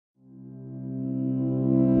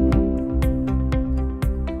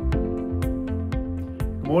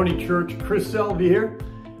morning, church. Chris Selvey here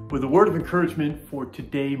with a word of encouragement for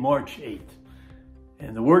today, March 8th.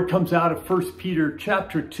 And the word comes out of 1 Peter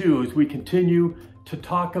chapter 2 as we continue to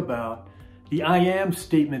talk about the I am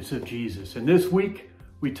statements of Jesus. And this week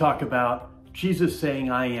we talk about Jesus saying,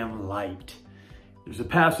 I am light. There's a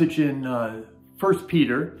passage in 1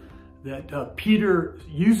 Peter that Peter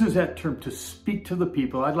uses that term to speak to the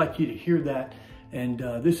people. I'd like you to hear that. And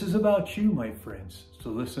this is about you, my friends.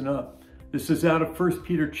 So listen up. This is out of 1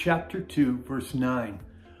 Peter chapter 2, verse 9.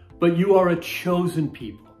 But you are a chosen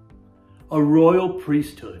people, a royal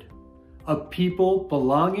priesthood, a people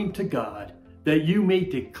belonging to God, that you may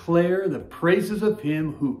declare the praises of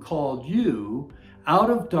him who called you out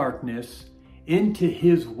of darkness into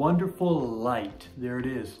his wonderful light. There it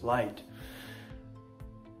is, light.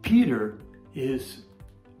 Peter is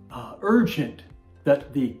urgent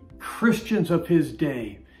that the Christians of his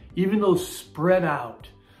day, even though spread out,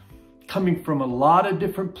 coming from a lot of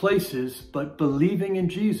different places, but believing in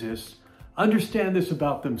Jesus, understand this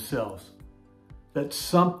about themselves, that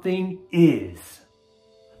something has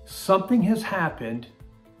happened,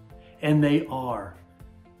 and they are.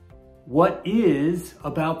 What is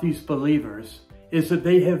about these believers is that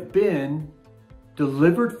they have been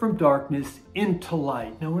delivered from darkness into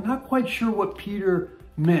light. Now, we're not quite sure what Peter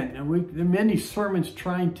meant, and there are many sermons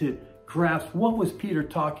trying to grasp what was Peter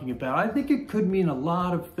talking about. I think it could mean a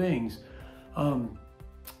lot of things.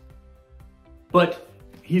 But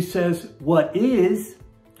he says, what is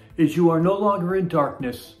you are no longer in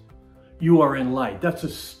darkness, you are in light. That's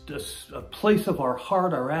a place of our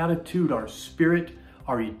heart, our attitude, our spirit,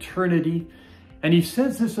 our eternity. And he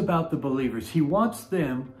says this about the believers. He wants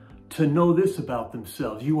them to know this about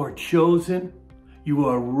themselves. You are chosen, you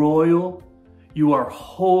are royal, you are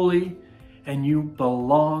holy, and you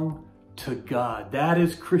belong to God. That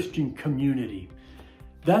is Christian community.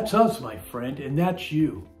 That's us, my friend, and that's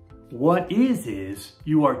you. What is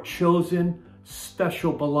you are chosen,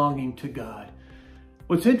 special, belonging to God.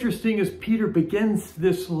 What's interesting is Peter begins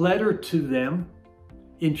this letter to them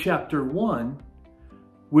in chapter 1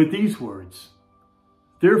 with these words.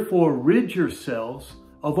 Therefore, rid yourselves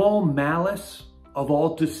of all malice, of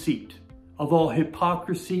all deceit, of all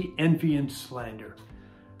hypocrisy, envy, and slander.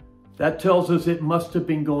 That tells us it must have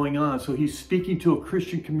been going on. So he's speaking to a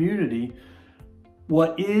Christian community.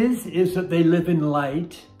 What is that they live in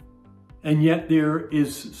light, and yet there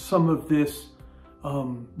is some of this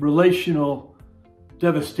relational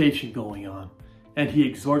devastation going on. And he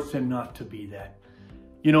exhorts them not to be that.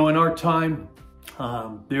 You know, in our time,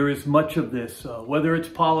 there is much of this, whether it's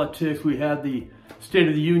politics. We had the State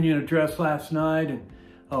of the Union address last night,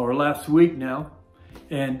 or last week now.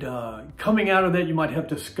 And coming out of that, you might have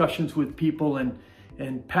discussions with people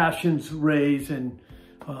and passions raised, and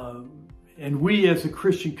we as a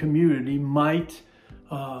Christian community might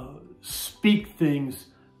speak things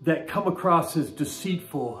that come across as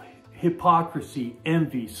deceitful, hypocrisy,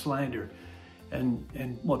 envy, slander.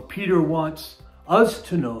 And what Peter wants us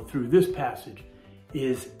to know through this passage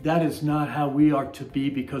is that is not how we are to be,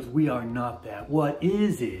 because we are not that. What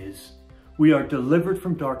is we are delivered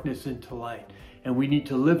from darkness into light. And we need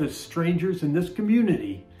to live as strangers in this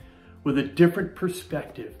community with a different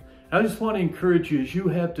perspective. I just want to encourage you as you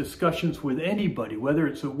have discussions with anybody, whether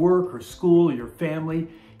it's at work or school or your family,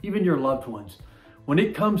 even your loved ones. When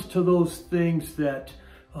it comes to those things that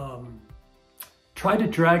try to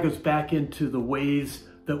drag us back into the ways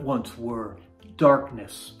that once were,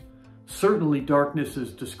 darkness. Certainly darkness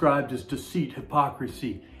is described as deceit,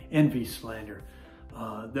 hypocrisy, envy, slander.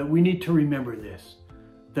 That we need to remember this,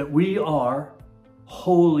 that we are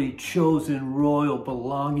holy, chosen, royal,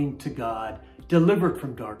 belonging to God, delivered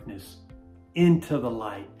from darkness into the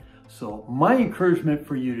light. So my encouragement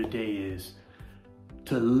for you today is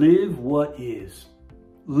to live what is.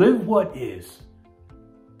 Live what is.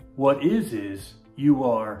 What is you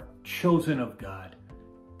are chosen of God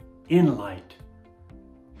in light,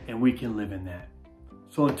 and we can live in that.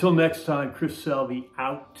 So until next time, Chris Selvey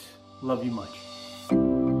out. Love you much.